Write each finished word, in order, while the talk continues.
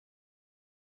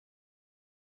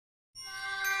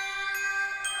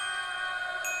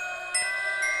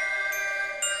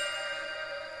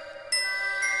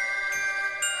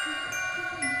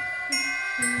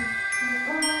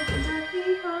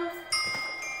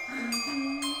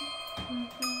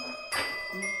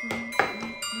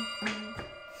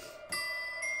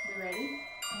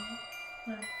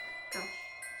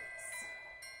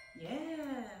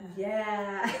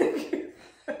Yeah.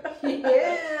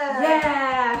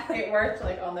 Yeah. It worked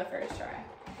like on the first try.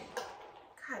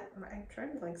 God, I'm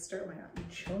trying to like stir my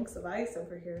chunks of ice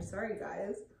over here. Sorry,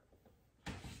 guys.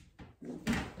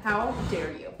 How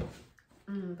dare you?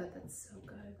 But that's so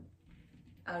good.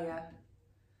 Oh yeah.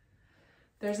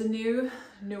 There's a new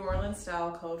New Orleans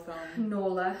style cold foam.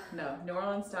 Nola. No, New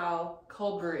Orleans style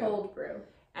cold brew. Cold brew.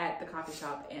 At the coffee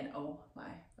shop, and oh my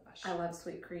gosh. I love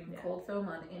sweet cream cold foam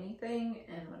on anything,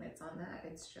 and when it's on that,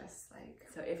 it's just like...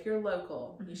 So if you're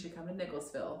local, you should come to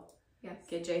Nicholsville. Yes.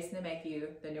 Get Jason to make you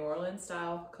the New Orleans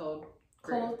style cold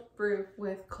brew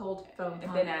with cold foam.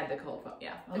 And then add the cold foam,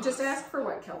 yeah. And just ask for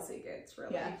what Kelsey gets,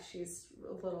 really. Yeah. She's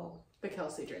a little... The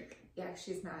Kelsey drink. Yeah,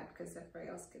 she's mad because everybody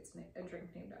else gets a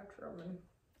drink named after them. And...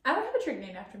 I don't have a drink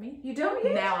named after me. You don't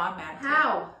yet? Now I'm mad.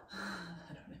 How?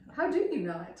 I don't know. How do you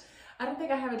not? I don't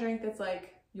think I have a drink that's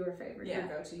like your favorite. Yeah.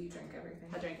 Your go-to. You drink everything.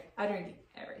 I drink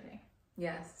everything.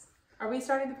 Yes. Are we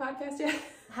starting the podcast yet?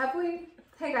 Have we?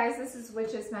 Hey guys, this is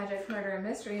Witches, Magic, Murder, and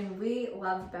Mystery, and we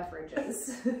love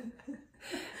beverages.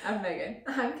 I'm Megan.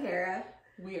 I'm Kara.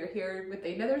 We are here with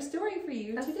another story for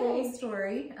you today. A full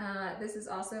story. This is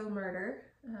also murder,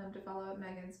 to follow up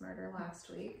Megan's murder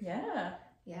last week. Yeah.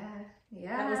 Yeah.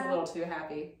 That was a little too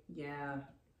happy. Yeah.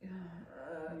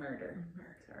 Murder.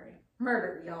 Sorry.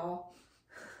 Murder, y'all.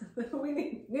 We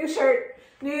need new shirt.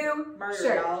 New murder,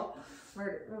 shirt. Y'all.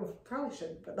 Murder. Oh, probably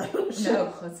shouldn't put that on the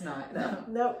No, shirt. let's not.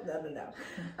 No.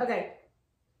 Okay.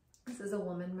 This is a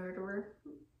woman murderer.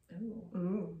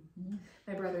 Ooh.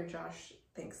 My brother Josh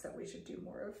thinks that we should do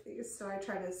more of these, so I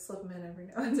try to slip them in every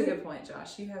now and That's then. a good point,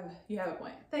 Josh. You have a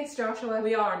point. Thanks, Joshua.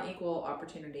 We are an equal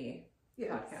opportunity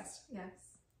podcast.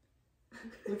 Yes.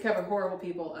 We cover horrible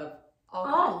people of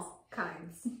all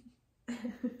kinds.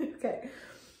 Okay.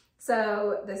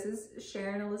 So this is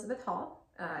Sharon Elizabeth Hall.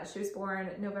 She was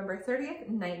born November 30th,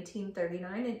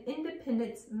 1939 in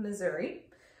Independence, Missouri.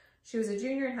 She was a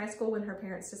junior in high school when her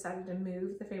parents decided to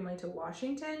move the family to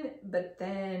Washington, but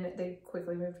then they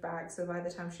quickly moved back. So by the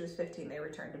time she was 15, they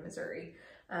returned to Missouri.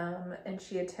 And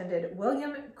she attended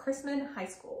William Chrisman High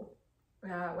School.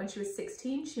 When she was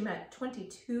 16, she met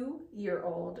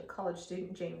 22-year-old college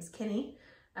student James Kinne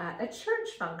at a church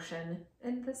function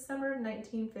in the summer of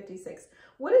 1956.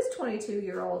 What is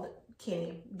 22-year-old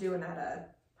Kinne doing at a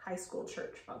high school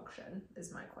church function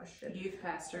is my question. Youth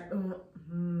pastor.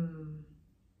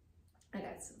 I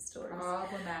got some stories.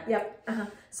 Problematic. Yep.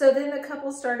 So then the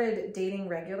couple started dating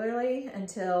regularly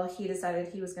until he decided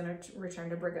he was going to return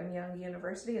to Brigham Young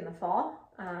University in the fall.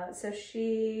 So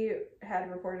she had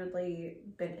reportedly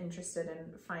been interested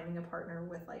in finding a partner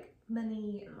with like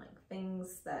money and like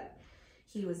things that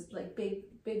he was like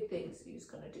big things he was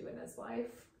going to do in his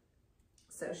life.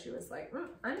 So she was like,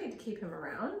 I need to keep him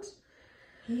around.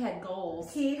 He had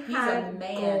goals. He's a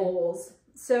man. Goals.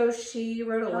 So she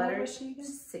wrote a letter. How old was she again?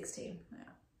 16. Yeah.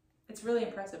 It's really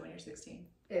impressive when you're 16.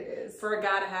 It is. For a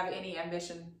guy to have any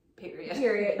ambition, period.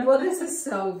 Period. Well, this is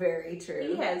so very true.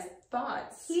 He has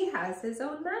thoughts. He has his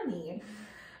own money.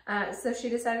 So she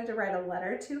decided to write a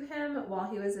letter to him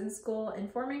while he was in school,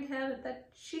 informing him that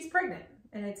she's pregnant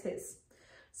and it's his.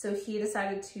 So he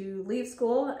decided to leave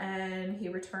school and he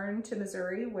returned to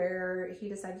Missouri, where he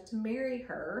decided to marry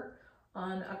her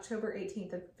on October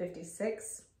 18th of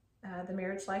 56. The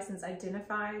marriage license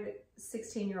identified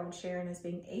 16-year-old Sharon as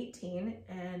being 18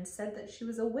 and said that she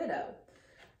was a widow.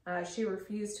 She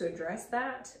refused to address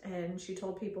that, and she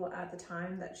told people at the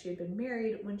time that she had been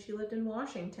married when she lived in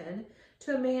Washington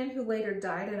to a man who later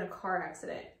died in a car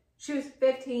accident. She was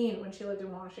 15 when she lived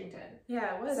in Washington.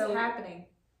 Yeah, what is happening?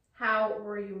 How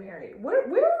were you married? What are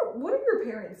your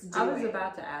parents doing? I was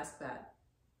about to ask that.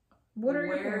 What are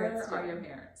your parents doing? Where are your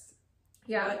parents?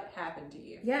 Yeah. What happened to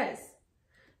you? Yes.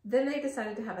 Then they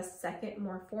decided to have a second,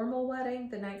 more formal wedding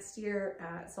the next year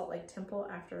at Salt Lake Temple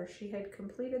after she had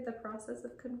completed the process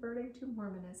of converting to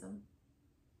Mormonism.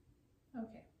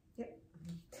 Okay. Yep.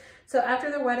 So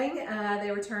after the wedding,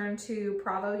 they returned to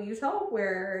Provo, Utah,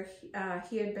 where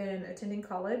he had been attending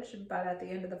college, but at the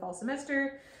end of the fall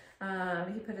semester,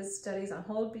 he put his studies on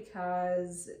hold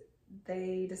because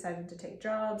they decided to take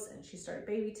jobs, and she started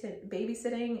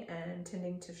babysitting and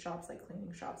tending to shops, like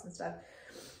cleaning shops and stuff.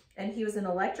 And he was an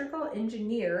electrical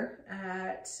engineer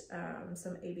at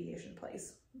some aviation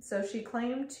place. So she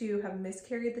claimed to have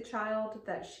miscarried the child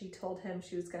that she told him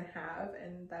she was going to have,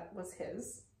 and that was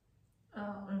his.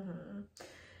 Oh.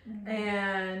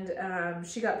 And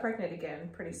she got pregnant again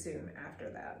pretty soon after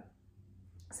that.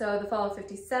 So the fall of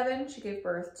 57, she gave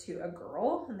birth to a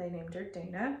girl, and they named her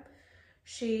Dana.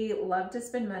 She loved to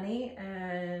spend money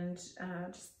and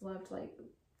just loved like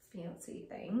fancy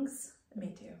things.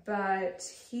 Me too. But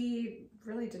he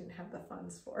really didn't have the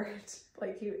funds for it.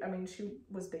 Like she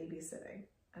was babysitting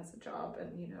as a job,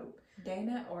 and you know.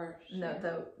 Dana or Sharon?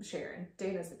 No, Sharon.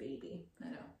 Dana's a baby. I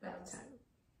know. At the time.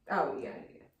 Oh yeah.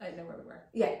 I didn't know where we were.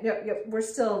 Yeah, yep. We're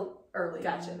still early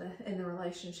Gotcha. in the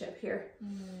relationship here.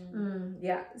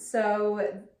 Yeah. So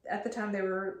at the time they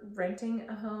were renting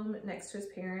a home next to his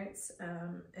parents,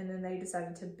 and then they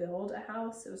decided to build a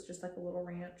house. It was just like a little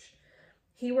ranch.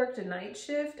 He worked a night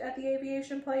shift at the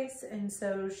aviation place, and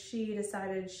so she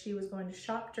decided she was going to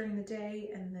shop during the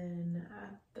day and then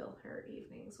bill her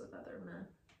evenings with other men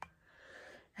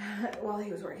while he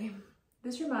was working.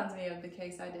 This reminds me of the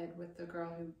case I did with the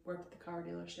girl who worked at the car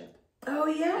dealership. Oh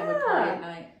yeah. And would party at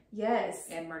night. Yes.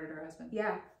 And murdered her husband.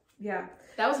 Yeah. Yeah.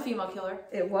 That was a female killer.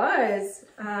 It was.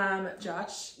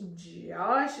 Josh.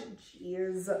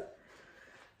 Jeez.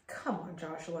 Come on,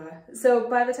 Joshua. So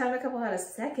by the time the couple had a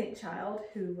second child,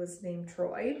 who was named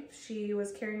Troy, she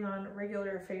was carrying on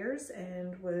regular affairs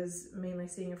and was mainly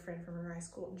seeing a friend from her high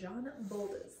school, John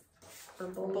Boldis. Or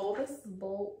Boldis?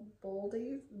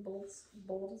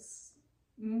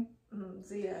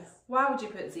 ZS. Why would you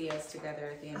put ZS together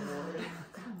at the end of the word?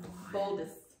 Come on.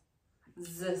 Boldest.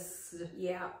 Zis.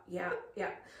 Yeah.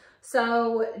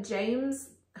 So James,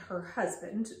 her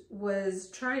husband, was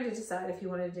trying to decide if he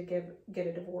wanted to get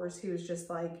a divorce. He was just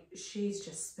like, she's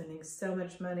just spending so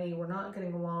much money. We're not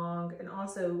getting along. And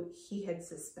also he had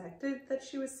suspected that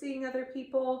she was seeing other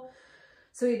people.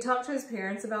 So he talked to his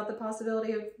parents about the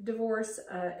possibility of divorce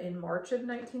in March of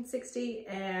 1960.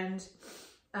 And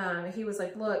he was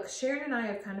like, look, Sharon and I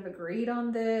have kind of agreed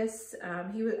on this.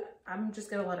 I'm just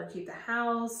going to let her keep the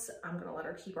house. I'm going to let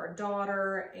her keep our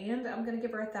daughter, and I'm going to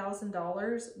give her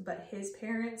 $1,000. But his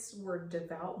parents were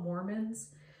devout Mormons,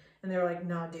 and they were like,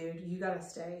 nah, dude, you got to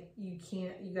stay. You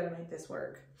got to make this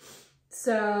work.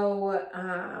 So,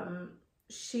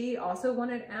 she also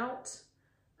wanted out,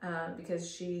 because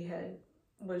she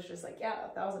was just like, yeah,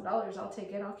 $1,000, I'll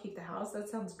take it. I'll keep the house. That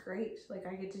sounds great. Like,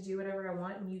 I get to do whatever I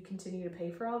want and you continue to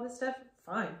pay for all this stuff.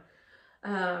 Fine.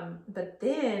 But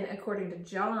then, according to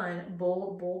John,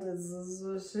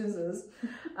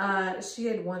 she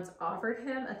had once offered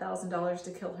him $1,000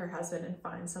 to kill her husband and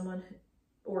find someone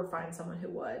who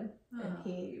would. And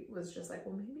he was just like,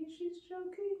 well, maybe she's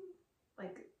joking.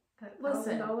 Like,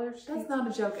 listen, $1,000. that's not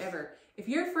a joke ever. If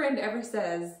your friend ever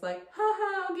says, like,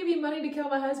 haha, I'll give you money to kill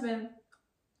my husband,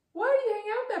 why do you hang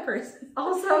out with that person?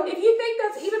 Also, if you think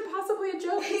that's even possibly a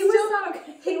joke, it's still not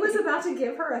okay. He was about to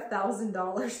give her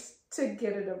 $1,000 to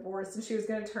get a divorce, and she was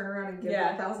going to turn around and give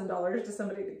 $1,000 to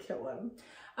somebody to kill him.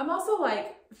 I'm also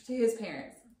like, to his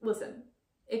parents, listen,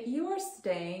 if you are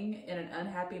staying in an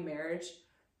unhappy marriage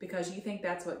because you think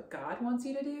that's what God wants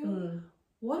you to do,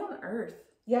 what on earth?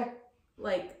 Yeah.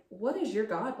 Like, what is your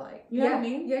God like? You know what I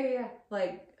mean? Yeah.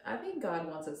 Like, I think God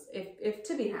wants us, if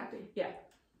to be happy. Yeah.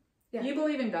 If you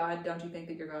believe in God, don't you think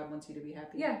that your God wants you to be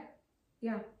happy?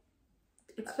 Yeah.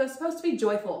 It's supposed to be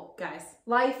joyful, guys.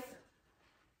 Life.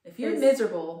 If you're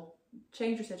miserable,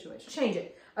 change your situation. Change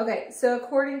it. Okay, so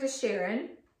according to Sharon,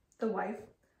 the wife,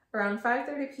 around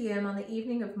 5:30 p.m. on the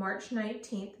evening of March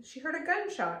 19th, she heard a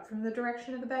gunshot from the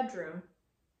direction of the bedroom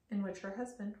in which her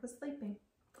husband was sleeping.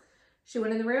 She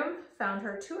went in the room, found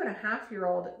her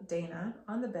 2.5-year-old Dana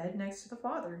on the bed next to the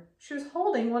father. She was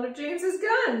holding one of James's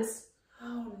guns.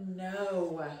 Oh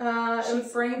no. She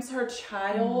frames her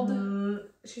child.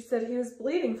 She said he was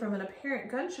bleeding from an apparent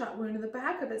gunshot wound in the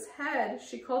back of his head.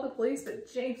 She called the police,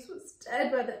 but James was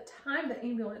dead by the time the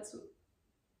ambulance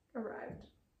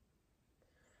arrived.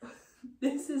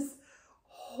 This is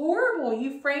horrible.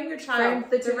 You frame your child.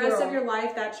 The rest of your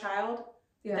life, that child,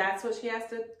 that's what she has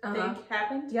to think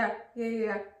happened? Yeah.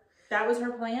 That was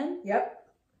her plan? Yep.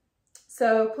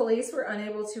 So police were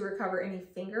unable to recover any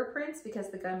fingerprints because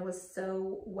the gun was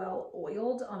so well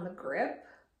oiled on the grip.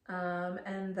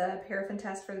 And the paraffin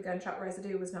test for the gunshot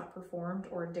residue was not performed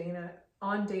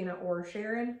on Dana or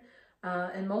Sharon.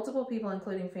 And multiple people,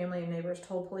 including family and neighbors,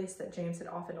 told police that James had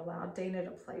often allowed Dana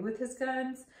to play with his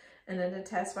guns. And in a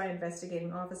test by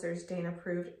investigating officers, Dana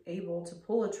proved able to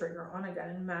pull a trigger on a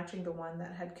gun matching the one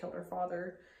that had killed her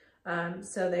father.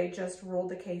 So they just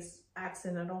ruled the case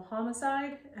accidental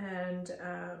homicide, and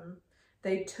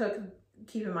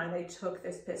keep in mind, they took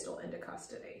this pistol into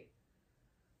custody.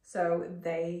 So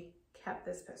they kept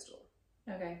this pistol.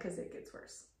 Okay. Because it gets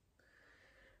worse.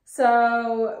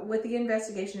 So with the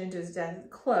investigation into his death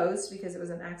closed because it was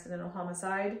an accidental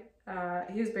homicide,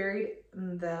 he was buried.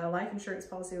 The life insurance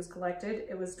policy was collected.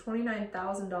 It was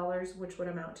 $29,000, which would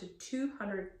amount to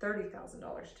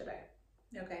 $230,000 today.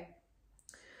 Okay.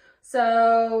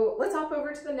 So let's hop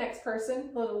over to the next person,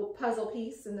 little puzzle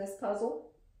piece in this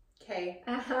puzzle. Okay.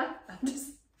 Uh-huh. I'm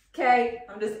just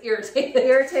irritated.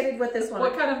 Irritated with this one.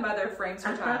 What kind of mother frames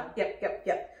her child?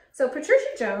 Yep. So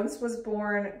Patricia Jones was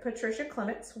born Patricia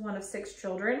Clements, one of 6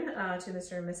 children to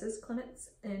Mr. and Mrs. Clements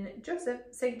in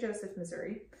St. Joseph,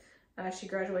 Missouri. She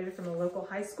graduated from a local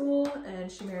high school,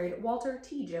 and she married Walter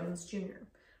T. Jones, Jr.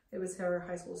 It was her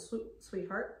high school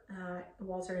sweetheart.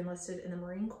 Walter enlisted in the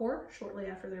Marine Corps shortly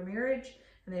after their marriage,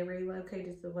 and they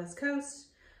relocated to the West Coast.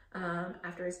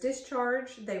 After his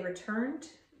discharge, they returned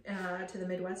to the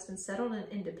Midwest and settled in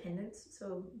Independence,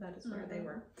 so that is where they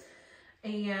were.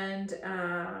 And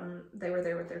they were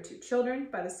there with their 2 children.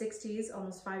 By the 60s,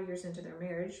 almost 5 years into their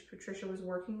marriage, Patricia was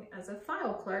working as a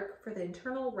file clerk for the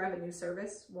Internal Revenue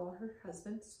Service while her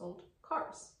husband sold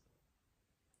cars.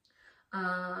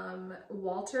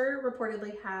 Walter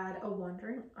reportedly had a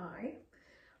wandering eye.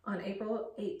 On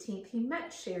April 18th, he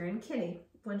met Sharon Kinne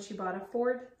when she bought a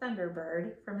Ford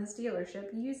Thunderbird from his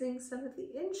dealership using some of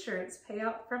the insurance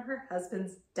payout from her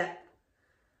husband's death.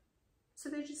 So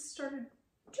they just started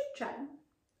chit-chatting.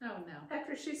 Oh no.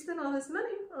 After she spent all this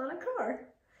money on a car.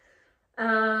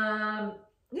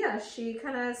 Yeah, she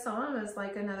kind of saw him as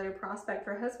like another prospect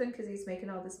for her husband because he's making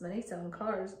all this money selling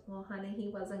cars. Well, honey, he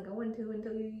wasn't going to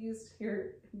until you used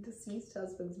your deceased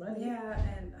husband's money. Yeah,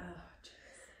 and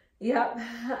yep.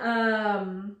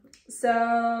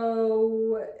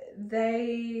 So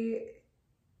they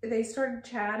started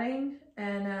chatting,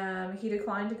 and he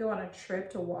declined to go on a trip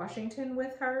to Washington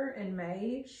with her in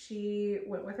May. She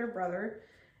went with her brother,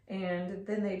 and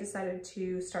then they decided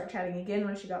to start chatting again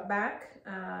when she got back.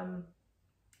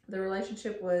 The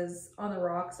relationship was on the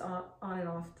rocks, on and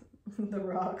off the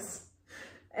rocks.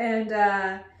 And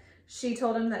she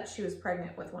told him that she was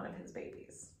pregnant with one of his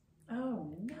babies.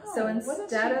 Oh no! So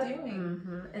instead of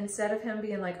him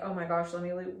being like, "Oh my gosh, let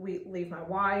me leave my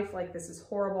wife. Like, this is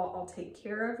horrible. I'll take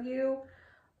care of you,"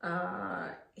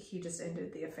 he just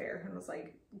ended the affair and was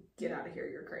like, "Get out of here.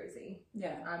 You're crazy.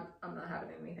 Yeah, I'm not having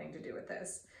anything to do with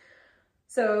this."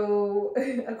 So,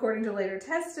 according to later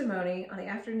testimony, on the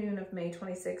afternoon of May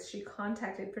 26th, she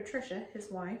contacted Patricia,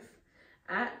 his wife,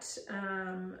 at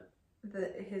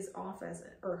his office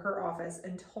or her office,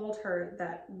 and told her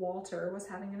that Walter was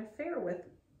having an affair with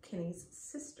Kinne's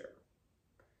sister.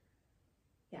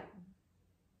 Yeah.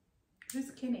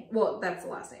 Who's Kinne? Well, that's the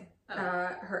last name. Oh.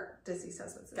 Her deceased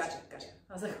husband's sister. Gotcha.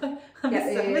 I was like, what? I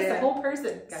missed the whole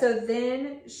person. Gotcha. So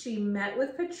then she met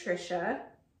with Patricia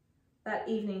that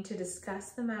evening to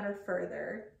discuss the matter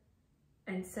further,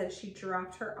 and said she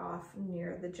dropped her off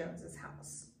near the Joneses'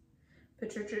 house.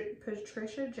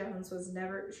 Patricia Jones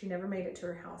never made it to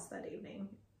her house that evening,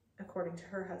 according to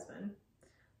her husband.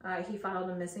 He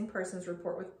filed a missing persons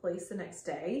report with police the next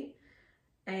day,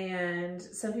 and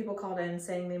some people called in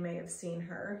saying they may have seen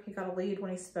her. He got a lead when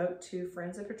he spoke to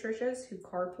friends of Patricia's who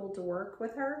carpooled to work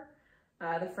with her.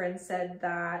 The friend said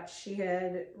that she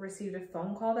had received a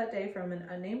phone call that day from an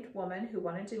unnamed woman who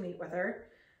wanted to meet with her.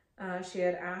 She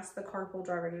had asked the carpool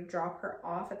driver to drop her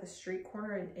off at the street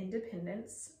corner in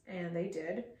Independence, and they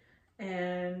did.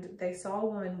 And they saw a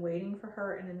woman waiting for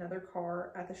her in another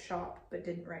car at the shop, but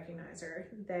didn't recognize her.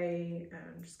 They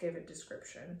just gave a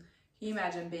description. Can you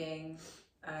imagine being,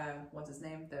 what's his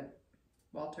name?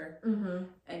 Walter? Mm-hmm.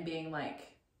 And being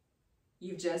like,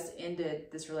 you've just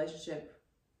ended this relationship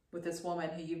with this woman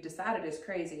who you've decided is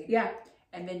crazy. Yeah.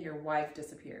 And then your wife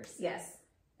disappears. Yes.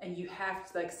 And you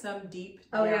have to, like, some deep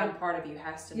down part of you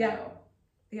has to know.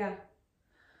 Yeah.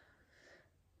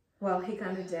 Well, he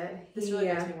kind of did. This really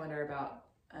makes me wonder about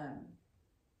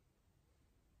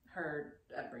her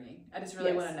upbringing. I just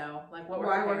really want to know, like, what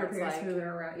why were her parents like? Moving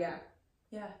around? Yeah.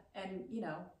 Yeah. And, you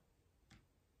know,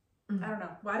 I don't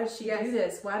know. Why did she do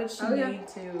this? Why did she need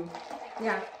to?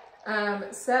 Yeah.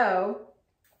 So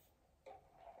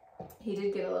he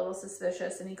did get a little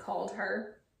suspicious, and he called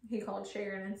her. He called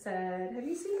Sharon and said, "Have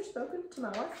you seen or spoken to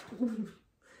my wife?"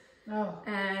 Oh.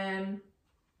 And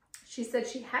she said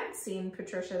she had seen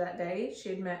Patricia that day. She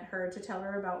had met her to tell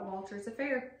her about Walter's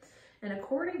affair. And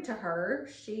according to her,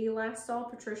 she last saw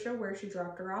Patricia where she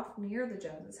dropped her off near the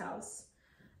Joneses' house.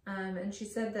 And she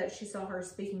said that she saw her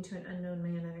speaking to an unknown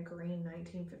man in a green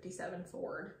 1957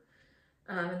 Ford.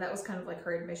 And that was kind of like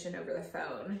her admission over the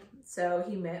phone. So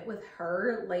he met with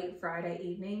her late Friday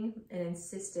evening and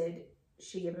insisted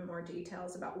she give him more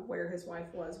details about where his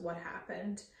wife was, what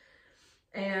happened.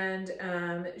 And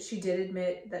she did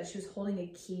admit that she was holding a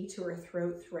key to her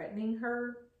throat, threatening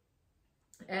her.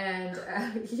 And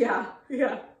yeah.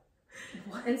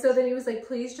 What? And so then he was like,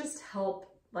 "Please just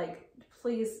help, like,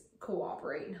 please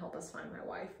cooperate and help us find my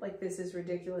wife. Like, this is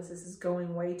ridiculous. This is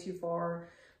going way too far.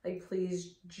 Like,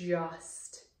 please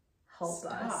just help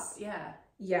us." Yeah.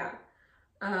 Yeah.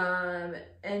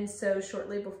 And so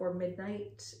shortly before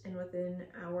midnight and within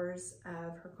hours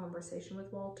of her conversation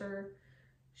with Walter,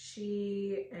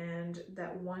 she and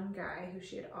that one guy who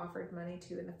she had offered money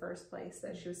to in the first place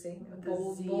that she was seeing,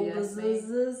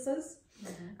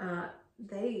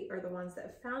 they are the ones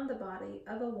that found the body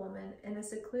of a woman in a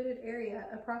secluded area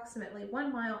approximately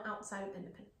 1 mile outside of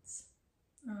Independence.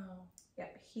 Oh. Yeah,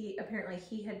 he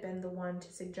had been the one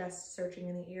to suggest searching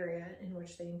in the area in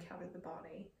which they encountered the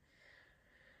body.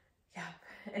 Yeah,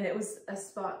 and it was a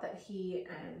spot that he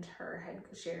and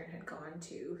Sharon had gone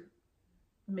to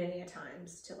many a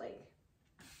times to like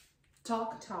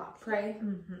talk, pray.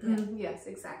 Mm-hmm. Yeah. Yes,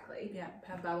 exactly. Yeah,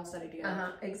 have Bible study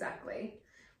together. Exactly.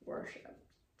 Worship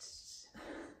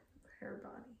her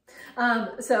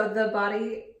body. So the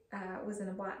body was in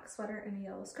a black sweater and a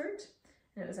yellow skirt,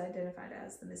 and it was identified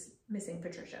as the missing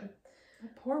Patricia.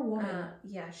 Poor woman.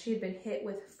 Yeah, she had been hit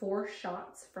with 4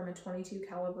 shots from a .22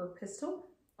 caliber pistol,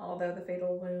 although the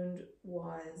fatal wound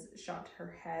was shot to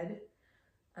her head.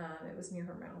 It was near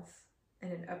her mouth in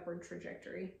an upward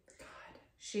trajectory. God.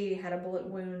 She had a bullet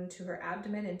wound to her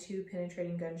abdomen and 2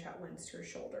 penetrating gunshot wounds to her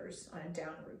shoulders on a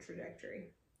downward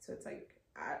trajectory. So it's like,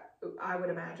 I would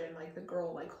imagine like the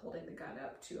girl like holding the gun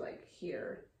up to like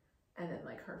here, and then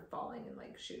like her falling and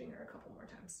like shooting her a couple more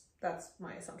times. That's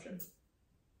my assumption.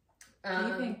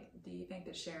 Do you think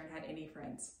that Sharon had any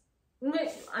friends?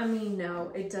 I mean,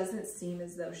 no, it doesn't seem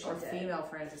as though she or did. Female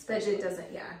friends, especially. But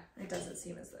it doesn't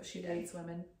seem as though she dates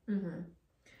women. Mm-hmm.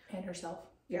 And herself.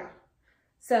 Yeah.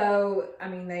 So, I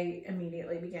mean, they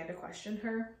immediately began to question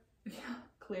her. Yeah,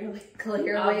 clearly.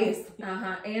 Obviously.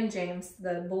 And James,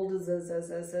 the bulldozers,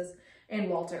 and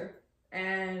Walter.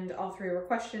 And all 3 were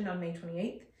questioned on May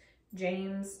 28th.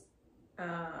 James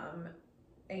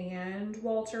and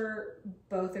Walter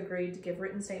both agreed to give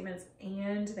written statements,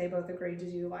 and they both agreed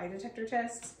to do lie detector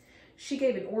tests. She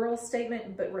gave an oral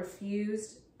statement, but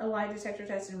refused a lie detector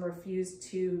test and refused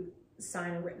to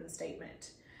sign a written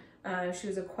statement. She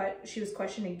was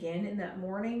questioned again in that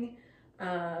morning,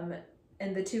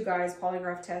 and the 2 guys'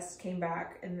 polygraph tests came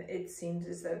back, and it seemed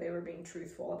as though they were being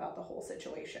truthful about the whole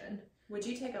situation. Would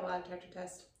you take a lie detector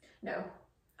test? No.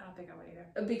 I don't think I would either.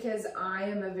 Because I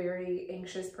am a very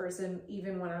anxious person,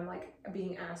 even when I'm like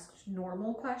being asked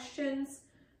normal questions,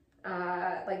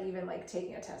 like even like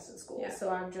taking a test in school. Yeah. So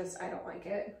I don't like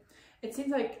it. It seems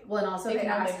like, well, and also they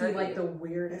ask you like the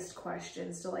weirdest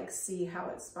questions to like see how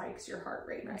it spikes your heart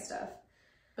rate and stuff.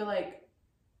 But like,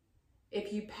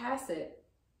 if you pass it,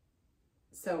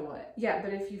 so what? Yeah,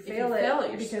 but if you fail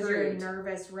it because you're a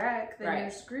nervous wreck, then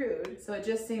you're screwed. So it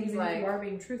just seems even like if you are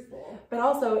being truthful. But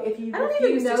also, if you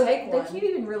refuse to take one, they can't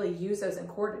even really use those in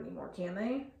court anymore, can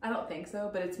they? I don't think so.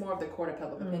 But it's more of the court of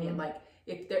public opinion. Like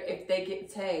if they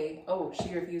say, oh,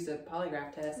 she refused a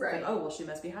polygraph test, it's like, oh, well, she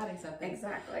must be hiding something.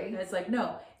 Exactly. And it's like,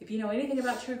 no, if you know anything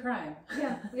about true crime,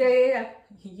 yeah,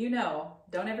 you know,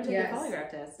 don't ever take a polygraph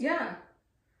test. Yeah.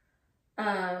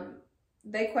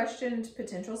 They questioned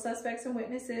potential suspects and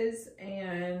witnesses,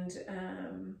 and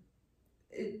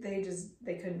they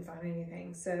couldn't find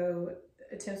anything. So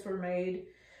attempts were made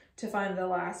to find the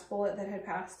last bullet that had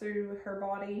passed through her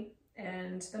body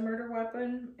and the murder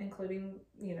weapon, including,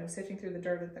 you know, sifting through the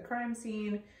dirt at the crime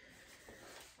scene.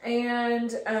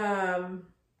 And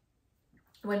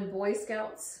when Boy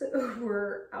Scouts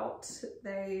were out,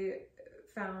 they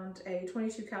found a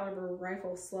 .22 caliber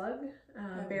rifle slug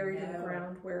buried in the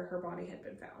ground where her body had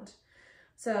been found.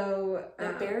 So they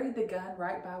buried the gun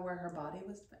right by where her body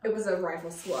was found? It was a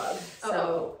rifle slug.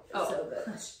 So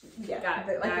yeah, got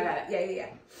it. I got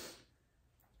it.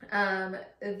 Yeah.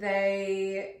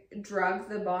 They drugged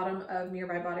the bottom of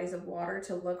nearby bodies of water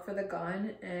to look for the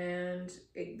gun, and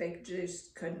they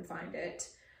just couldn't find it.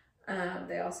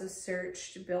 They also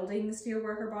searched buildings near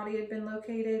where her body had been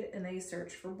located, and they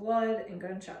searched for blood and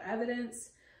gunshot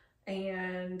evidence.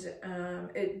 And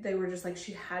they were just like,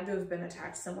 she had to have been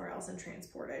attacked somewhere else and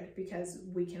transported, because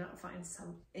we cannot find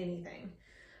anything.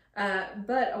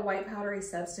 But a white powdery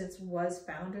substance was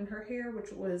found in her hair,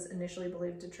 which was initially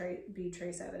believed to be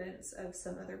trace evidence of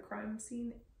some other crime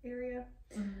scene area.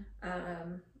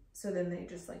 So then they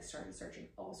just like started searching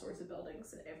all sorts of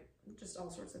buildings and just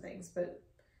all sorts of things, but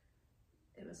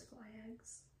it was fly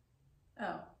eggs.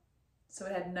 Oh, so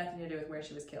it had nothing to do with where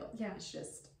she was killed. Yeah. It's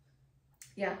just...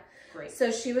 Yeah. Great. So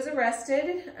she was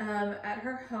arrested at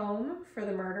her home for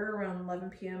the murder around 11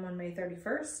 p.m. on May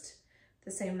 31st,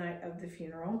 the same night of the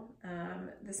funeral.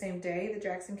 The same day, the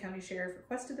Jackson County Sheriff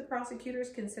requested the prosecutors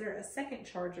consider a second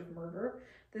charge of murder,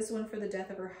 this one for the death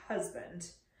of her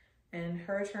husband. And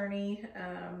her attorney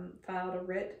filed a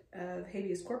writ of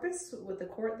habeas corpus with the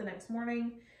court the next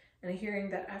morning, And a hearing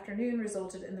that afternoon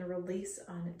resulted in the release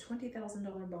on a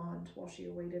 $20,000 bond while she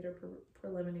awaited a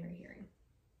preliminary hearing.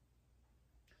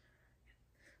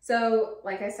 So,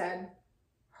 like I said,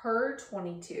 her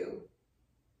 22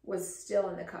 was still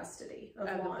in the custody of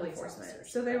law enforcement.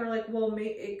 So they were like, well,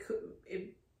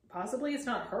 possibly it's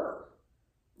not her.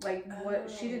 Like, what?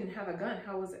 She didn't have a gun.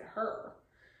 How was it her?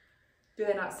 Do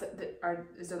they not?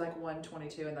 Is there like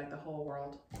 122 in like the whole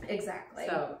world? Exactly.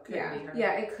 So it couldn't be her.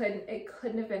 Yeah, it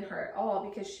couldn't have been her at all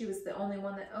because she was the only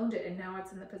one that owned it, and now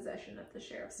it's in the possession of the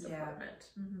sheriff's department.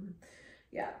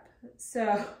 Yeah.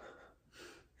 So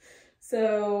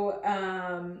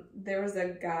there was a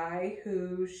guy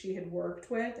who she had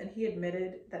worked with, and he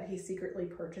admitted that he secretly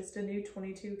purchased a new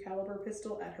 .22 caliber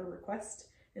pistol at her request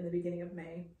in the beginning of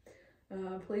May.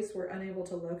 Police were unable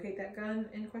to locate that gun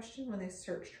in question when they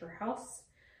searched her house,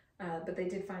 but they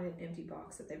did find an empty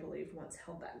box that they believed once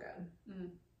held that gun.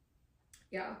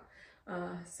 Yeah.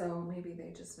 So maybe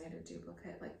they just made a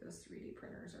duplicate, like those 3D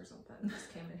printers or something.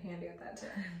 Just came in handy at that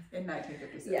time. In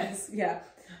 1956. Yes, yeah.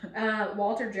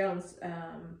 Walter Jones,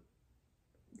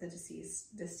 the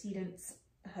decedent's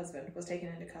husband, was taken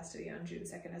into custody on June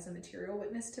 2nd as a material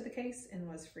witness to the case and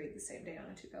was freed the same day on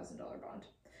a $2,000 bond.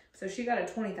 So she got a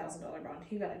 $20,000 bond.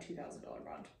 He got a $2,000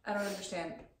 bond. I don't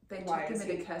understand. They took him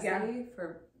into custody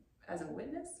as a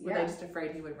witness? Were they just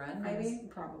afraid he would run, maybe?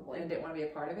 Probably. And didn't want to be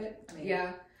a part of it? I mean,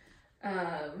 yeah.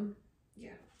 I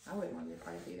wouldn't want to be a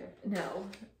part of it either. No.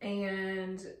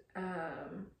 And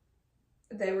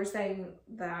they were saying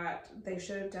that they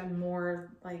should have done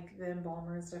more, like the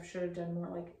embalmer and stuff should have done more,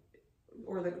 like,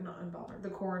 or the, not embalmer, the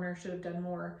coroner should have done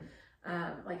more,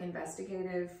 like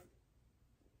investigative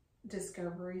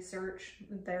discovery search.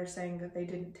 They're saying that they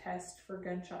didn't test for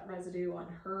gunshot residue on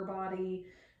her body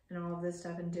and all of this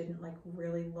stuff and didn't like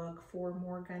really look for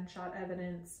more gunshot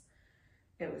evidence.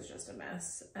 It was just a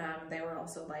mess. They were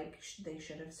also like, they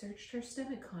should have searched her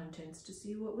stomach contents to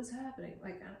see what was happening.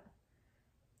 Like,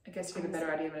 I guess you get a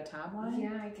better idea of a timeline.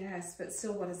 Yeah, I guess, but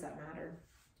still, what does that matter?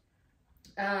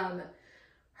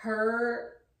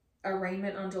 Her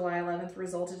arraignment on July 11th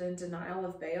resulted in denial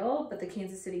of bail, but the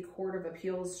Kansas City Court of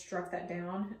Appeals struck that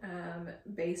down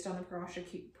based on the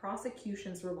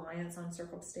prosecution's reliance on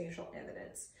circumstantial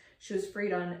evidence. She was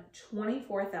freed on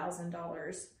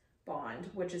 $24,000 bond,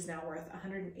 which is now worth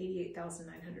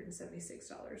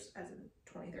 $188,976 as in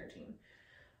 2013.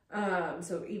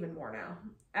 So even more now.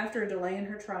 After a delay in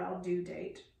her trial due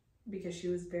date, because she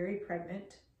was very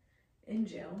pregnant in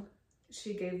jail,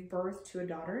 she gave birth to a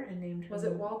daughter and named her... Was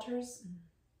it Walter's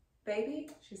baby?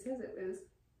 She says it was.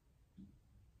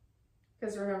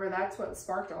 Because remember, that's what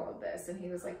sparked all of this. And he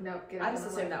was like, nope, get out. I just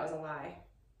assumed that was a lie.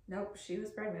 Nope, she was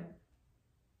pregnant.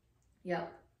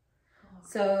 Yep. Oh,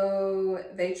 so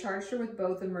they charged her with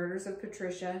both the murders of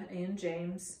Patricia and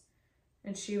James.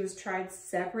 And she was tried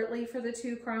separately for the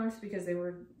two crimes because they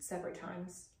were separate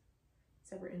times,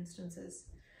 separate instances.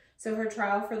 So her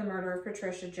trial for the murder of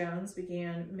Patricia Jones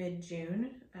began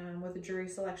mid-June, with a jury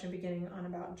selection beginning on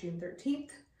about June 13th,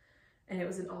 and it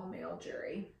was an all-male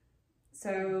jury.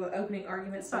 So opening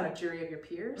arguments... It's not a jury of your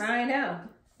peers. I know.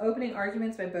 Opening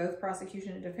arguments by both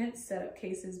prosecution and defense set up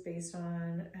cases based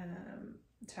on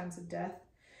times of death.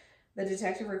 The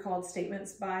detective recalled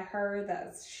statements by her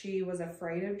that she was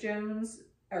afraid of Jones,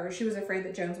 or she was afraid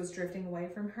that Jones was drifting away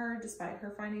from her despite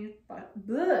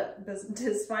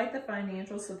despite the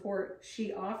financial support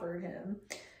she offered him.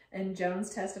 And Jones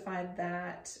testified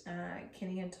that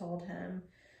Kinne had told him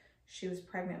she was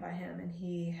pregnant by him, and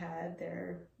he had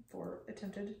therefore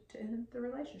attempted to end the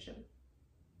relationship.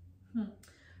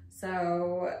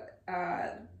 So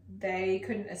they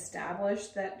couldn't establish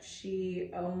that she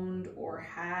owned or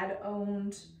had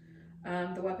owned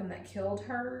the weapon that killed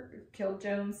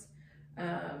Jones.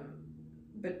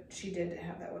 But she did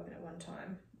have that weapon at one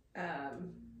time.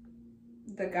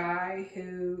 The guy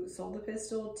who sold the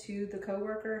pistol to the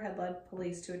coworker had led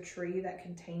police to a tree that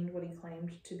contained what he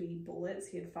claimed to be bullets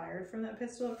he had fired from that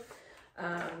pistol.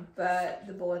 But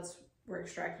the bullets were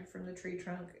extracted from the tree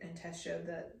trunk, and tests showed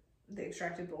that the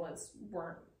extracted bullets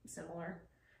weren't similar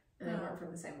and they weren't from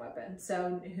the same weapon.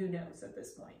 So who knows at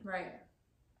this point? Right.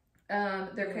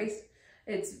 Their case,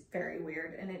 it's very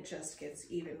weird, and it just gets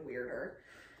even weirder.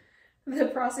 The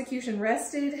prosecution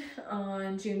rested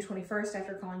on June 21st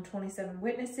after calling 27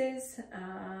 witnesses.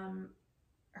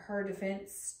 Her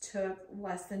defense took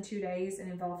less than 2 days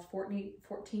and involved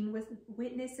 14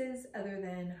 witnesses. Other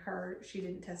than her, she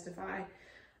didn't testify.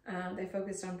 They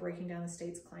focused on breaking down the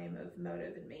state's claim of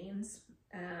motive and means.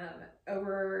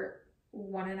 Over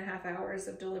 1.5 hours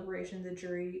of deliberation, the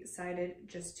jury cited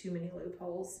just too many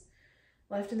loopholes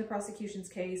left in the prosecution's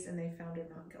case, and they found her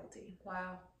not guilty.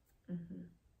 Wow.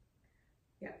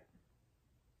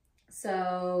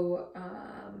 So,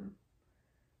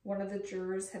 one of the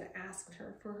jurors had asked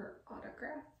her for her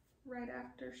autograph right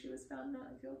after she was found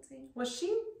not guilty. Was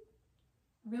she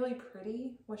really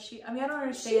pretty? Was she? I mean, I don't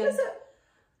understand.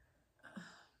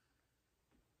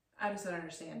 I just don't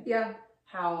understand. Yeah.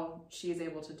 How she is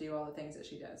able to do all the things that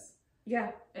she does.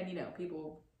 Yeah. And you know,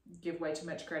 people give way too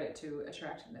much credit to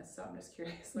attractiveness, so I'm just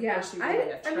curious. Like, yeah. was she really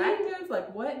attractive? I mean,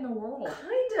 like, what in the world?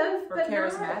 Kind of. Or but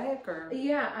charismatic? Or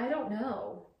yeah, I don't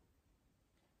know.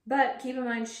 But keep in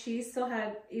mind, she still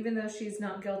had, even though she's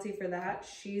not guilty for that,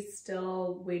 she's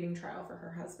still waiting trial for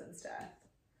her husband's death.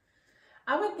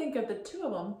 I would think of the two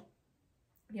of them.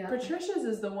 Yeah. Patricia's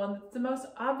is the one that's the most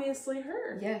obviously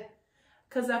her. Yeah.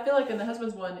 Because I feel like in the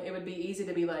husband's one, it would be easy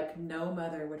to be like, no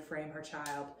mother would frame her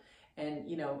child. And,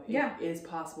 you know, it is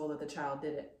possible that the child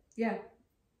did it. Yeah.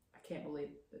 I can't believe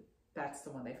that that's the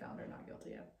one they found her not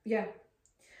guilty of. Yeah.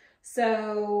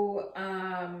 So,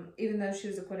 even though she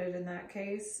was acquitted in that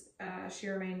case, she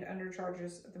remained under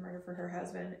charges of the murder for her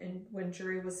husband. And when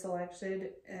jury was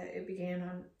selected, it began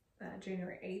on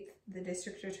January 8th. The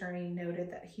district attorney noted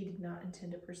that he did not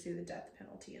intend to pursue the death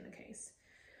penalty in the case.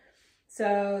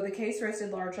 So the case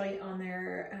rested largely on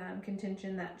their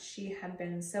contention that she had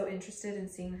been so interested in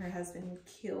seeing her husband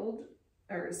killed,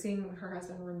 or seeing her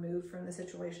husband removed from the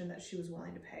situation, that she was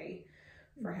willing to pay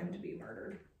for him to be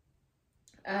murdered.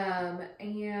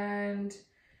 And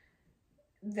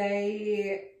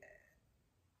they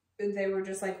were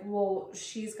just like, well,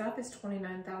 she's got this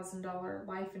 $29,000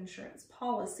 life insurance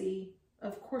policy.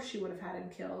 Of course she would have had him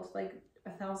killed. Like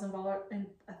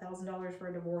 $1,000 for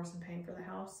a divorce and paying for the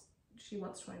house. She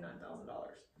wants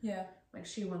 $29,000. Yeah. Like,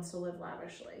 she wants to live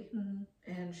lavishly,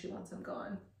 and she wants him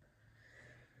gone.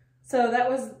 So that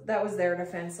was their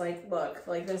defense. Like, look,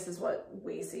 like, this is what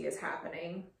we see is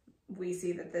happening. We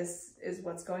see that this is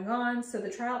what's going on. So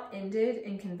the trial ended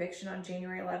in conviction on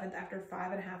January 11th after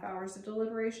 5.5 hours of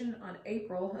deliberation. On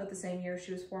April of the same year,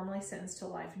 she was formally sentenced to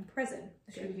life in prison.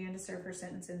 She began to serve her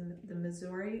sentence in the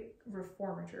Missouri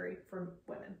Reformatory for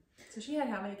Women. So she had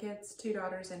how many kids? 2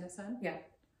 daughters and a son? Yeah.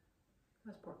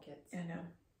 Those poor kids. I know.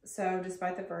 So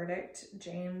despite the verdict,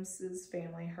 James's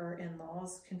family, her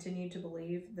in-laws, continued to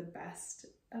believe the best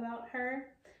about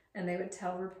her. And they would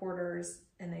tell reporters,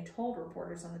 and they told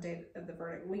reporters on the day of the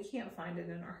verdict, we can't find it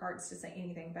in our hearts to say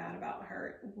anything bad about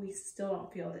her. We still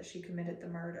don't feel that she committed the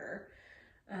murder.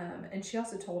 And she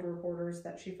also told reporters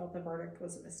that she felt the verdict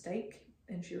was a mistake,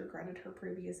 and she regretted her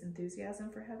previous enthusiasm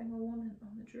for having a woman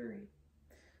on the jury.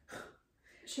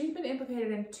 She's been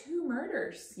implicated in 2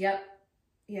 murders. Yep.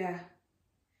 Yeah.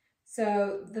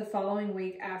 So the following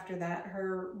week after that,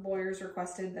 her lawyers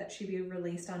requested that she be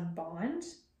released on bond,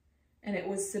 and it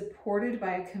was supported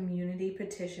by a community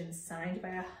petition signed by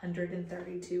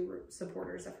 132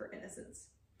 supporters of her innocence.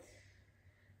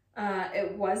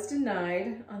 It was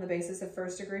denied on the basis of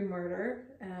first-degree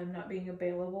murder, not being a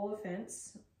bailable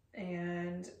offense,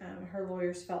 and her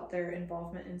lawyers felt their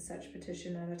involvement in such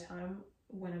petition at a time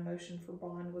when a motion for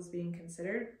bond was being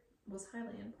considered was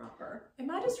highly improper.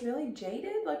 Am I just really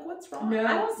jaded? Like, what's wrong? No,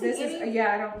 I don't see any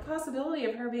I don't possibility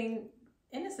of her being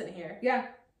innocent here. Yeah.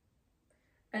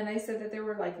 And they said that there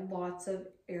were like lots of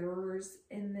errors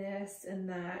in this, and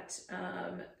that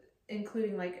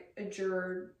including like a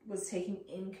juror was taking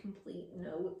incomplete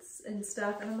notes and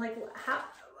stuff. And I'm like, how,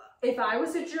 if I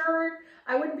was a juror,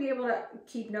 I wouldn't be able to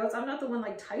keep notes. I'm not the one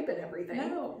like typing everything.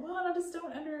 No, well, I just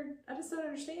don't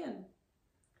understand.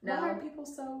 No. Why are people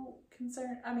so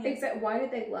concerned? I mean, why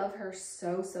did they love her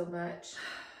so much?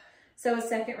 So a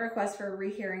second request for a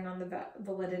rehearing on the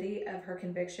validity of her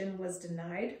conviction was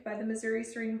denied by the Missouri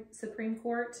Supreme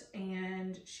Court,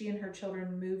 and she and her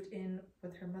children moved in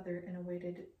with her mother and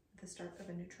awaited the start of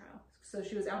a new trial. So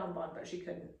she was out on bond, but she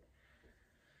couldn't.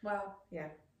 Wow. Yeah.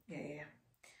 It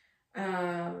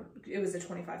was a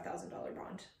 $25,000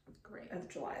 bond. Great. Of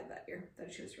July of that year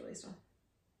that she was released on.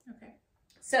 Okay.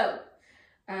 So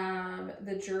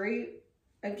the jury,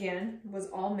 again, was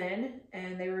all men,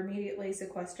 and they were immediately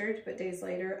sequestered, but days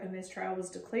later, a mistrial was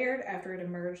declared after it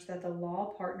emerged that the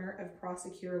law partner of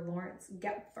prosecutor Lawrence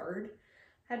Gepford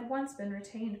had once been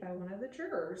retained by one of the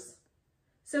jurors.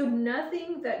 So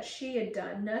nothing that she had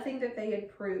done, nothing that they had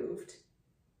proved,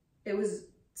 it was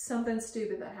something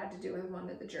stupid that had to do with one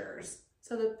of the jurors.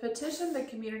 So the petition the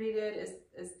community did is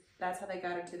that's how they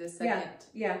got her to the second.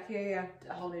 Yeah.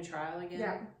 A whole new trial again.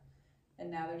 Yeah. And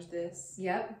now there's this.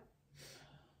 Yep.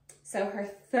 So her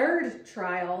third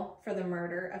trial for the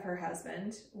murder of her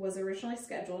husband was originally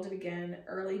scheduled to begin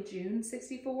early June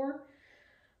 1964,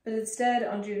 but instead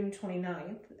on June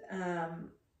 29th,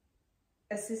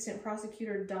 Assistant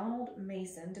Prosecutor Donald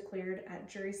Mason declared at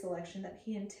jury selection that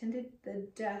he intended the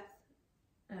death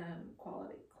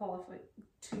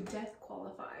death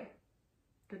qualify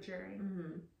the jury.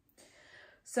 Mm-hmm.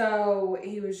 So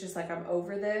he was just like, I'm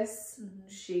over this. Mm-hmm.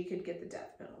 She could get the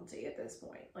death penalty at this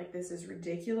point. Like, this is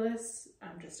ridiculous.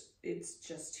 It's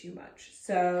just too much.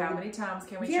 So how many times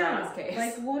can we try this case?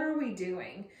 Like, what are we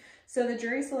doing? So the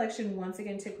jury selection once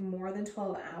again took more than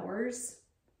 12 hours.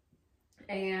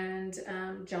 And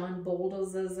John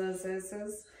Bold's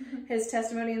his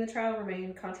testimony in the trial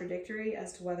remained contradictory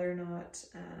as to whether or not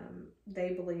they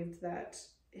believed that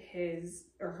his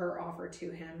or her offer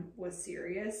to him was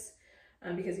serious.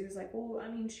 Because he was like, well, I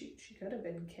mean, she could have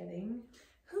been kidding.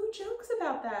 Who jokes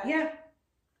about that? Yeah.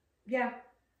 Yeah.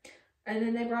 And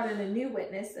then they brought in a new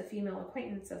witness, a female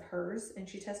acquaintance of hers, and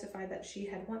she testified that she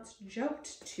had once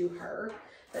joked to her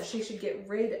that she should get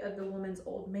rid of the woman's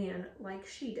old man like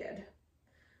she did.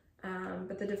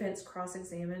 But the defense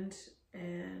cross-examined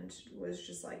and was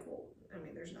just like, well, I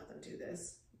mean, there's nothing to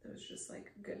this. It was just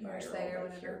like, goodbye or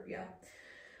whatever. Yeah.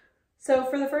 So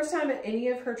for the first time at any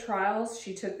of her trials,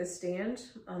 she took the stand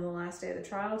on the last day of the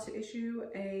trial to issue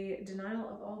a denial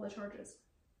of all the charges.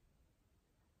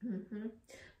 Mm-hmm.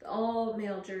 The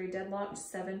all-male jury deadlocked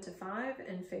 7-5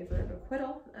 in favor of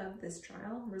acquittal of this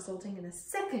trial, resulting in a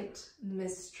second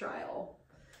mistrial.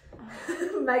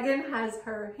 Megan has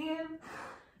her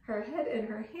head in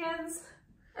her hands.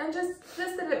 And just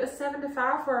that it was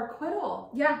 7-5 for acquittal.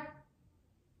 Yeah.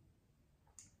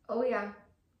 Oh, yeah.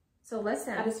 So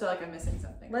listen. I just feel like I'm missing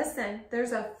something. Listen,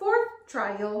 there's a fourth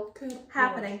trial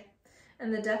happening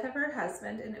and the death of her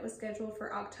husband, and it was scheduled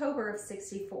for October of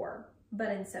 1964.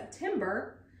 But in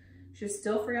September, she was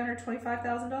still free on her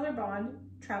 $25,000 bond,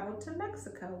 traveled to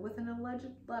Mexico with an alleged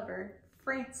lover,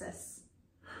 Francis.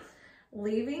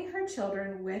 Leaving her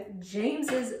children with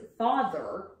James's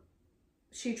father,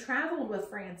 she traveled with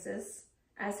Francis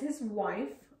as his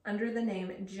wife under the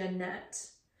name Jeanette.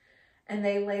 And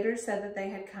they later said that they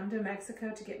had come to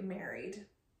Mexico to get married.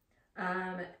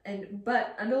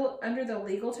 But under the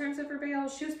legal terms of her bail,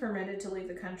 she was permitted to leave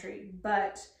the country,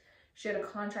 but she had a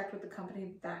contract with the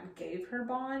company that gave her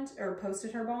bond or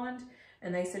posted her bond,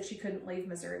 and they said she couldn't leave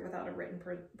Missouri without a written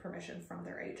permission from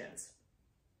their agents.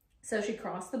 So she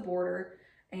crossed the border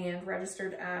and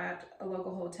registered at a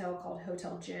local hotel called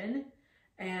Hotel Gin,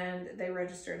 and they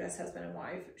registered as husband and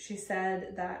wife. She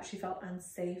said that she felt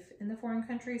unsafe in the foreign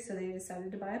country, so they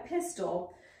decided to buy a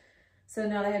pistol. So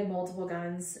now they had multiple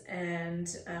guns, and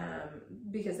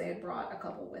because they had brought a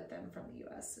couple with them from the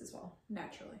U.S. as well.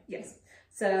 Naturally. Yes.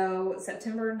 So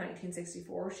September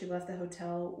 1964, she left the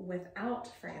hotel without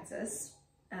Francis.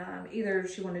 Either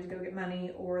she wanted to go get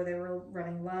money, or they were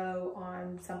running low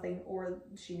on something, or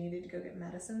she needed to go get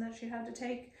medicine that she had to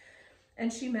take.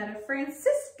 And she met a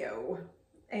Francisco,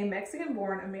 a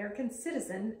Mexican-born American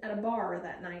citizen, at a bar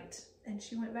that night. And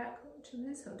she went back to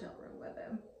his hotel room with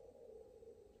him.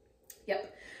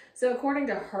 Yep. So according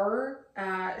to her,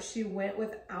 she went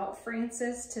without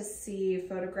Francis to see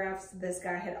photographs this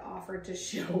guy had offered to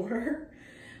show her.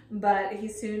 But he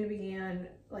soon began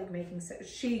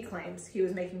she claims he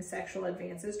was making sexual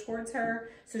advances towards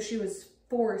her. So she was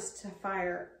forced to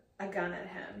fire a gun at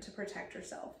him to protect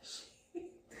herself.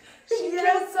 She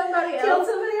killed somebody else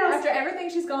after everything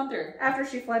she's gone through. After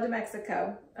she fled to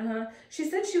Mexico. She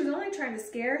said she was only trying to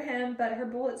scare him, but her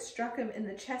bullet struck him in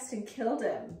the chest and killed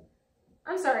him.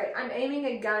 I'm sorry, I'm aiming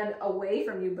a gun away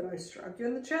from you, but I struck you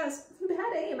in the chest.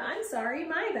 Bad aim, I'm sorry,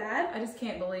 my bad. I just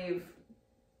can't believe.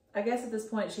 I guess at this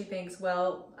point she thinks,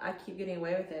 well, I keep getting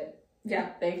away with it.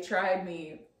 Yeah. They've tried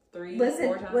me 4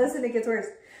 times. Listen, it gets worse.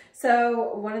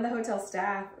 So one of the hotel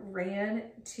staff ran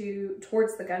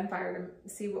towards the gunfire to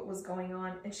see what was going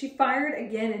on, and she fired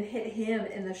again and hit him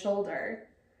in the shoulder.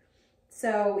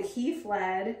 So he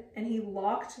fled, and he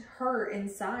locked her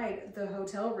inside the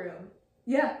hotel room.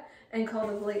 Yeah, and called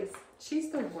the police.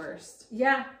 She's the worst.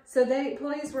 Yeah, so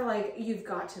police were like, "You've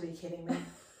got to be kidding me.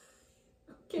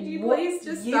 Can you please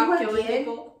just stop killing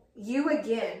people?" You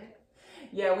again.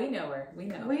 Yeah, we know her. We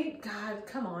know. God,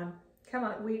 come on.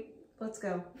 Let's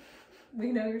go.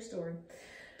 We know your story.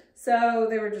 So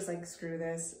they were just like, screw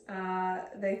this.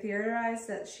 They theorized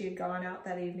that she had gone out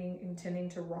that evening intending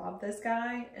to rob this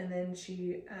guy. And then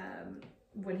she,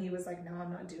 when he was like, no,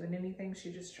 I'm not doing anything,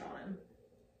 she just shot him.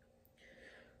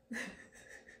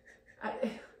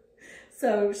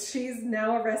 So she's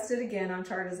now arrested again on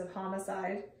charges of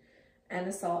homicide and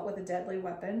assault with a deadly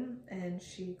weapon. And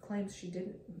she claims she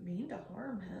didn't mean to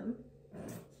harm him.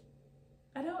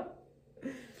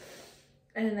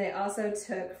 And they also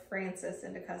took Francis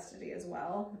into custody as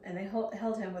well. And they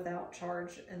held him without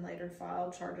charge and later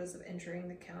filed charges of entering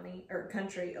the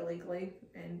country illegally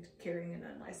and carrying an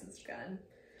unlicensed gun.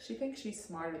 She thinks she's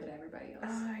smarter than everybody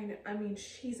else. I know. I mean,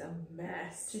 she's a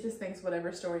mess. She just thinks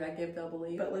whatever story I give, they'll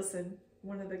believe. But listen,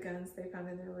 one of the guns they found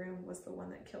in their room was the one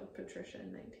that killed Patricia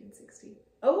in 1960.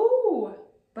 Oh!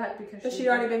 But because she'd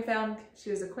already been found, she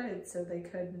was acquitted, so they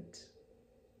couldn't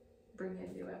bring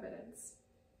in new evidence.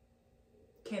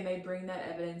 Can they bring that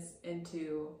evidence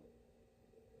into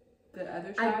the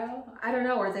other trial? I don't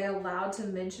know. Are they allowed to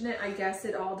mention it? I guess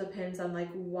it all depends on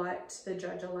like what the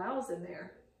judge allows in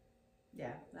there.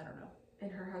 Yeah, I don't know. In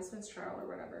her husband's trial or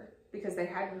whatever. Because they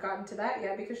hadn't gotten to that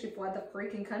yet because she fled the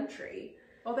freaking country.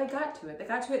 Well, they got to it. They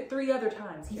got to it 3 other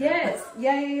times. Karen. Yes.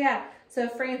 Yeah. So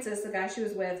Francis, the guy she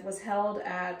was with, was held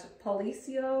at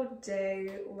Palacio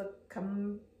de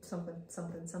something.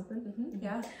 Mm-hmm.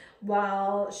 Yeah.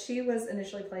 While she was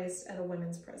initially placed at a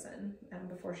women's prison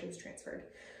before she was transferred.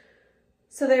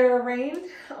 So they were arraigned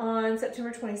on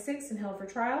September 26th and held for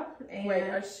trial. And wait,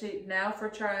 is she now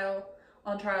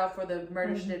on trial for the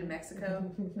murder she did in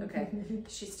Mexico? Okay.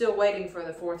 She's still waiting for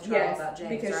the 4th trial about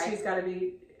James, because right? she's got to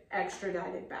be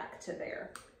extradited back to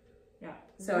there. Yeah.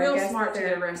 So real I guess smart to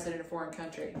get arrested in a foreign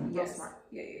country. Real smart.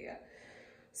 Yeah.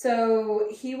 So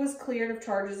he was cleared of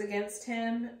charges against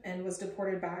him and was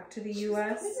deported back to the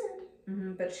U.S.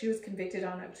 But she was convicted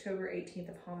on October 18th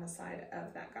of homicide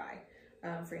of that guy,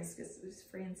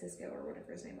 Francisco or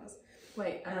whatever his name was.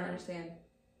 Wait, I don't understand.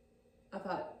 I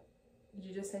thought, did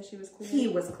you just say she was cleared? He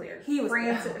was cleared.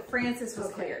 Francis was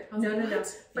cleared. No.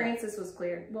 Francis was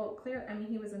cleared. Well, I mean,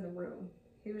 he was in the room.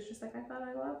 He was just like, I thought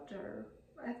I loved her.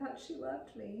 I thought she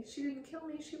loved me. She didn't kill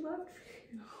me. She loved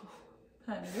me. Oh,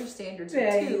 honey, your standards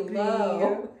are too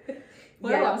low.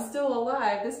 Well, I'm still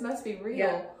alive. This must be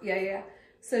real. Yeah.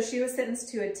 So she was sentenced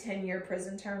to a 10-year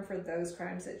prison term for those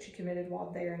crimes that she committed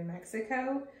while there in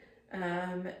Mexico.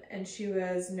 And she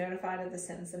was notified of the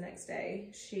sentence the next day.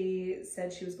 She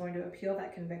said she was going to appeal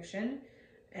that conviction,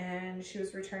 and she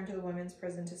was returned to the women's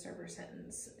prison to serve her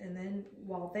sentence. And then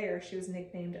while there, she was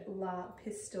nicknamed La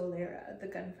Pistolera, the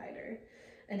gunfighter,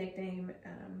 a nickname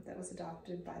that was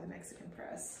adopted by the Mexican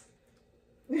press.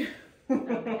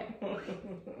 Okay.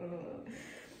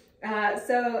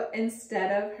 So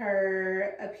instead of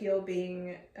her appeal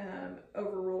being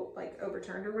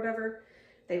overturned or whatever,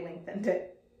 they lengthened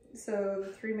it. So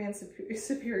the 3-man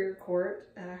superior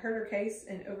court heard her case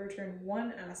and overturned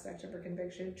one aspect of her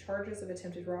conviction, charges of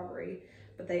attempted robbery,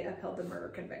 but they upheld the murder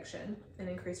conviction and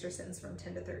increased her sentence from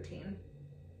 10 to 13.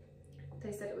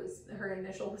 They said her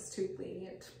initial was too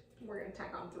lenient. We're going to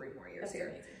tack on 3 more years. That's here.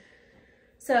 Amazing.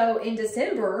 So in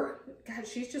December, God,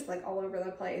 she's just like all over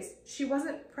the place. She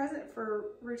wasn't present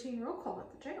for routine roll call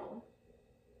at the jail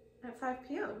at 5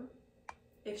 p.m.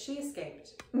 If she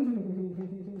escaped.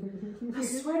 I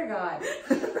swear to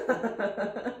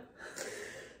God.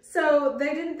 So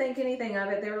they didn't think anything of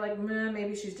it. They were like,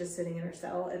 maybe she's just sitting in her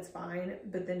cell. It's fine.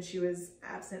 But then she was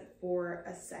absent for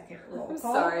a second roll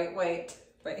call. Sorry, wait.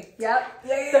 Yep.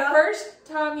 Yeah. The first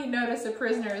time you notice a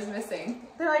prisoner is missing,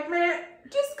 they're like, man,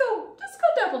 just go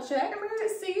double check. I'm going to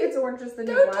see. It's Orange is the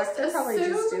New Black. They're probably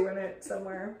just doing it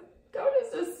somewhere. Don't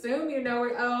just assume you know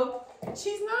where. Oh,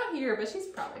 she's not here, but it's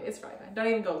probably fine. Don't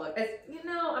even go look.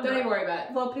 Don't even worry about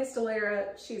it. Well,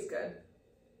 Pistolera, she's good.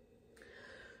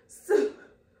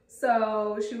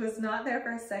 So she was not there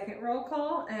for a second roll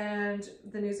call, and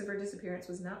the news of her disappearance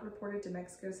was not reported to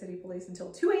Mexico City police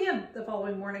until 2 a.m. the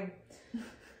following morning.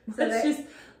 So let's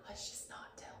just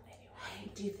not tell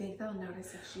anyone. Do you think they'll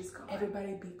notice if she's gone?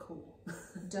 Everybody be cool.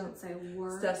 Don't say a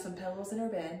word. Stuff some pillows in her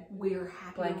bed. We're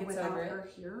happy without her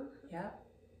here. Yeah.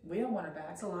 We don't want her back.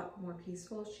 It's a lot more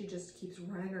peaceful. She just keeps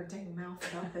running her dang mouth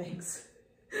about things.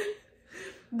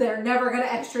 They're never going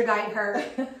to extradite her.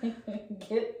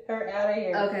 Get her out of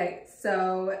here. Okay,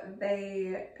 so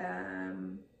they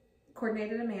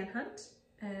coordinated a manhunt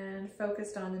and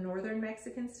focused on the northern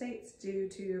Mexican states due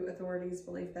to authorities'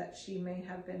 belief that she may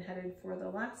have been headed for the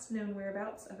last known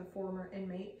whereabouts of a former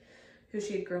inmate who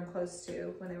she had grown close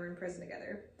to when they were in prison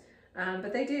together.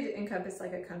 But they did encompass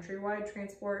like a countrywide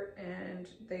transport, and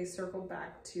they circled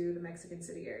back to the Mexico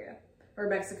City area.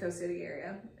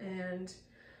 And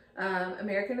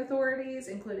American authorities,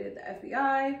 included the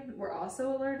FBI, were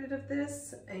also alerted of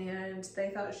this, and they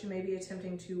thought she may be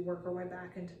attempting to work her way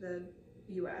back into the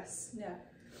U.S. Yeah.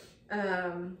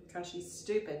 Because she's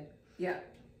stupid. Yeah.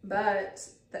 But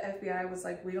the FBI was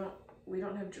like, we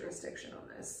don't have jurisdiction on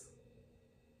this.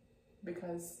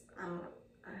 Because I don't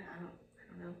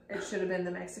know. It should have been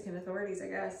the Mexican authorities, I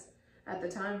guess, at the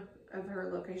time of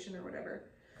her location or whatever.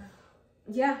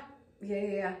 Yeah.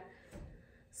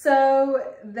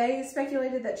 So they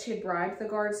speculated that she had bribed the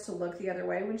guards to look the other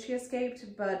way when she escaped,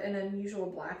 but an unusual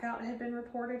blackout had been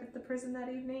reported at the prison that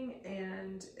evening,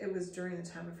 and it was during the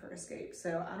time of her escape.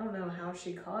 So I don't know how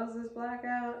she caused this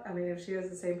blackout. I mean, if she has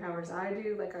the same powers I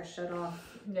do, like I shut off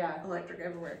electric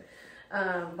everywhere.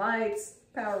 Lights,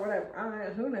 power,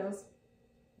 whatever, who knows.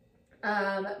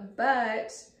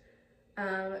 But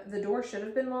the door should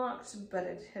have been locked, but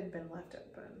it had been left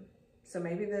open. So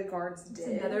maybe the guards did.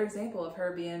 It's another example of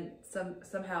her being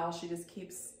somehow she just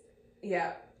keeps.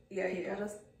 People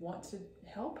just want to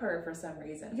help her for some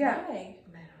reason. Yeah. Why?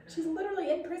 She's literally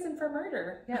in prison for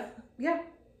murder. Yeah.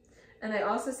 And they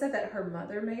also said that her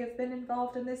mother may have been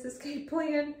involved in this escape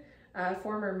plan. A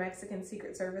former Mexican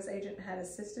Secret Service agent had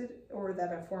assisted, or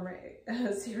that a former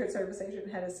Secret Service agent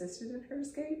had assisted in her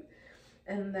escape,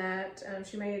 and that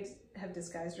she may have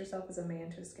disguised herself as a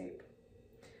man to escape.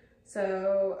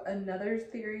 So another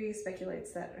theory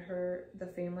speculates that the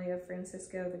family of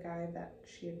Francisco, the guy that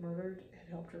she had murdered, had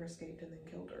helped her escape and then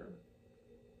killed her.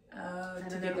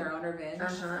 To get their own revenge.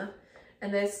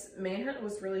 And this manhunt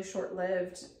was really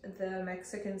short-lived. The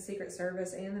Mexican Secret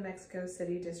Service and the Mexico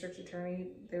City District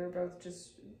Attorney, they were both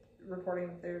just reporting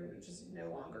that they're just no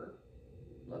longer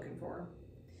looking for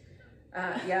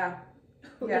her.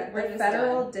 The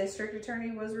federal district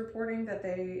attorney was reporting that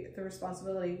the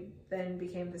responsibility then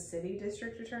became the city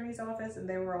district attorney's office, and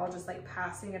they were all just like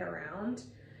passing it around.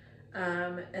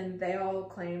 And they all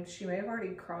claimed she may have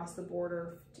already crossed the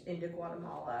border into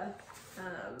Guatemala.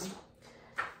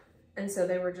 And so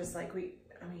they were just like,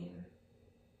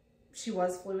 she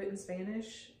was fluent in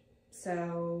Spanish.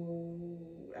 So,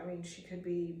 she could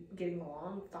be getting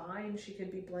along fine. She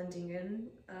could be blending in.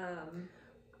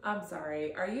 I'm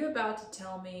sorry. Are you about to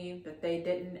tell me that they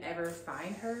didn't ever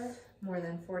find her? More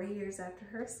than 40 years after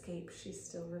her escape, she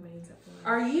still remains at large.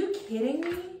 Are you kidding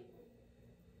me?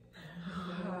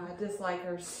 I dislike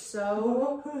her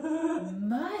so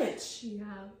much.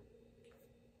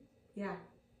 Yeah.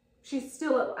 She's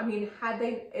still, if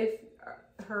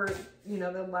her,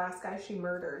 the last guy she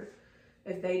murdered,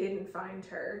 if they didn't find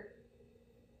her,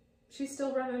 she's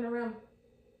still running around.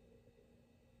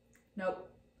 Nope.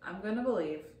 I'm going to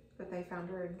believe that they found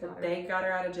her and they got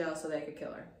her out of jail so they could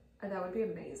kill her. And that would be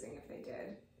amazing if they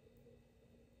did.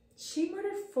 She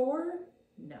murdered 4?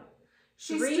 No.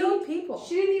 Three people.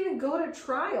 She didn't even go to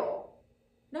trial.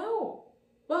 No.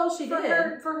 Well, she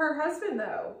did. For her husband,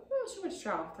 though. Well, she went to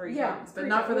trial 3 times, but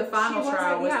not for the final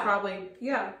trial, which probably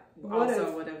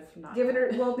would have not given her,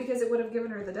 well, because it would have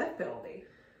given her the death penalty.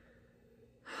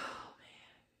 Oh, man.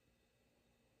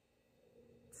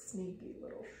 Sneaky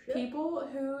little shit. People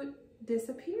who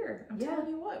disappear. I'm telling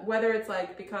you what. Whether it's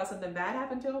like because something bad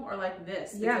happened to them or like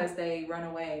this, because they run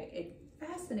away. It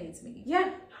fascinates me.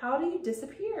 Yeah. How do you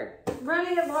disappear?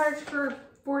 Running at large for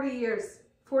 40 years.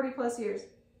 40 plus years.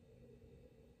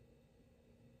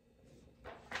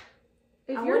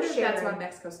 I wonder if that's why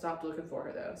Mexico stopped looking for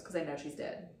her, though. It's because they know she's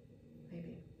dead.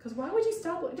 Maybe. Because why would you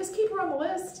stop? Just keep her on the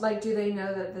list. Like, do they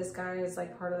know that this guy is,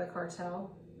 like, part of the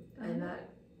cartel? And that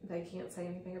they can't say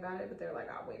anything about it, but they're like,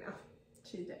 oh, we know.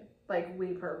 She's dead. Like, we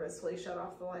purposefully shut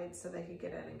off the lights so they could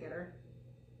get in and get her.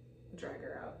 Drag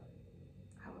her out.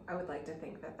 I would like to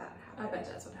think that happened. I bet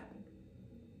that's what happened.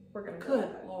 We're going to go.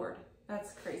 Good Lord.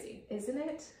 That's crazy. Isn't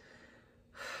it?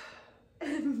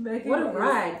 What a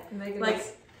ride.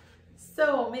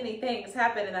 So many things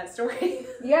happen in that story.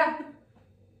 Yeah.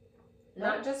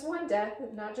 Not just one death,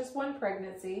 not just one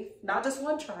pregnancy, not just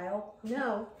one trial.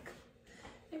 No.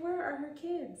 And where are her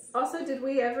kids? Also, did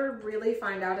we ever really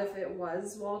find out if it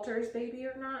was Walter's baby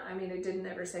or not? It didn't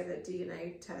ever say that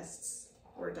DNA tests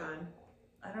were done.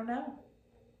 I don't know.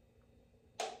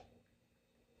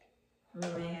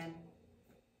 Man.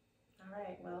 All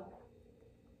right, well.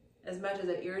 As much as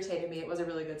it irritated me, it was a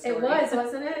really good story. It was,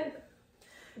 wasn't it?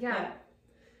 Yeah.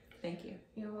 Thank you.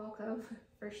 You're welcome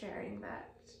for sharing that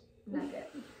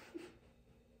nugget.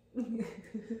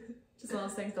 Just one of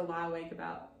those things to lie awake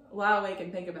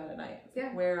and think about at night.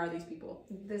 Yeah. Where are these people?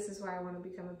 This is why I want to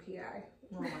become a PI.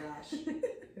 Oh my gosh.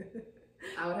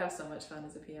 I would have so much fun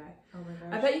as a PI. Oh my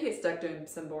gosh. I bet you get stuck doing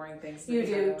some boring things. You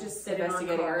do, just sitting on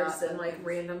cars and like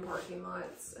random parking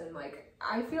lots, and like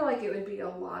I feel like it would be a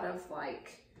lot of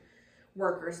like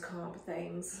workers' comp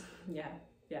things. Yeah.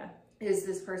 Yeah. Is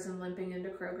this person limping into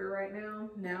Kroger right now?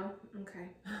 No? Okay.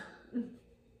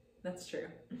 That's true.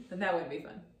 Then that wouldn't be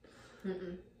fun.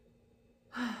 Mm-mm.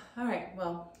 All right.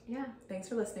 Well, yeah. Thanks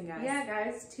for listening, guys. Yeah,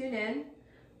 guys. Tune in.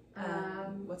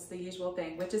 What's the usual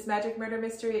thing? Which is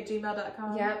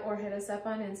magicmurdermystery@gmail.com. Yeah, or hit us up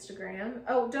on Instagram.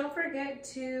 Oh, don't forget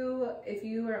to, if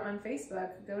you are on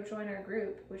Facebook, go join our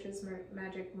group, which is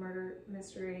Magic Murder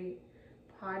Mystery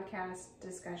podcast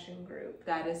discussion group.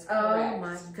 That is correct. Oh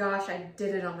my gosh, I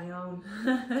did it on my own.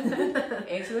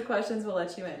 Answer the questions, we'll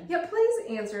let you in. Yeah,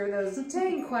 please answer those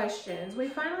dang questions. We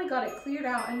finally got it cleared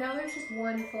out, and now there's just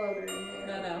one floater in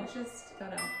there. No. It's just,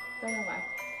 don't know why.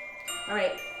 All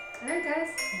right. All right, guys.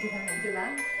 Goodbye.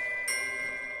 Goodbye.